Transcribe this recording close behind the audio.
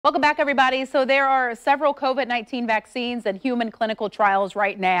Welcome back, everybody. So there are several COVID-19 vaccines and human clinical trials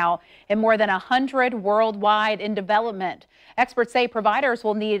right now, and more than 100 worldwide in development. Experts say providers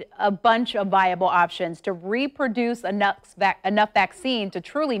will need a bunch of viable options to reproduce enough vaccine to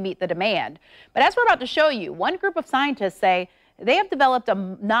truly meet the demand. But as we're about to show you, one group of scientists say they have developed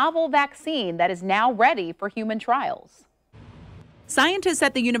a novel vaccine that is now ready for human trials. Scientists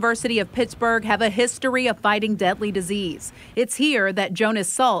at the University of Pittsburgh have a history of fighting deadly disease. It's here that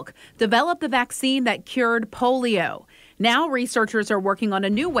Jonas Salk developed the vaccine that cured polio. Now researchers are working on a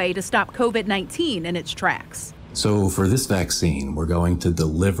new way to stop COVID-19 in its tracks. So for this vaccine, we're going to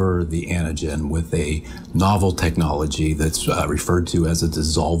deliver the antigen with a novel technology that's referred to as a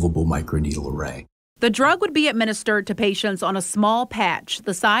dissolvable microneedle array. The drug would be administered to patients on a small patch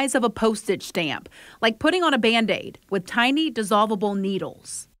the size of a postage stamp, like putting on a Band-Aid, with tiny dissolvable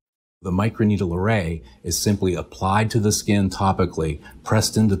needles. The microneedle array is simply applied to the skin topically,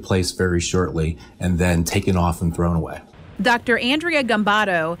 pressed into place very shortly, and then taken off and thrown away. Dr. Andrea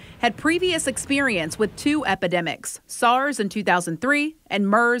Gambato had previous experience with two epidemics, SARS in 2003 and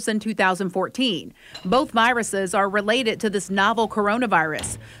MERS in 2014. Both viruses are related to this novel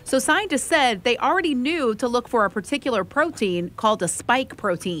coronavirus. So scientists said they already knew to look for a particular protein called a spike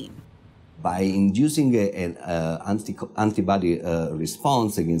protein. By inducing an antibody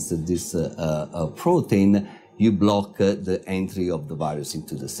response against this protein, you block the entry of the virus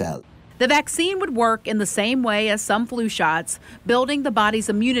into the cell. The vaccine would work in the same way as some flu shots, building the body's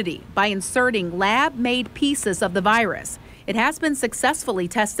immunity by inserting lab-made pieces of the virus. It has been successfully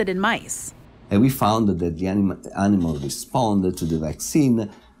tested in mice. And we found that the animal responded to the vaccine,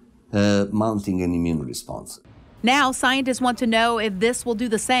 mounting an immune response. Now scientists want to know if this will do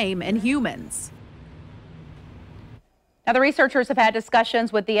the same in humans. Now, the researchers have had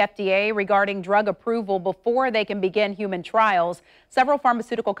discussions with the FDA regarding drug approval before they can begin human trials. Several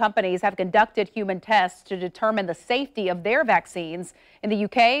pharmaceutical companies have conducted human tests to determine the safety of their vaccines. In the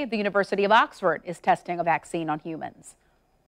UK, the University of Oxford is testing a vaccine on humans.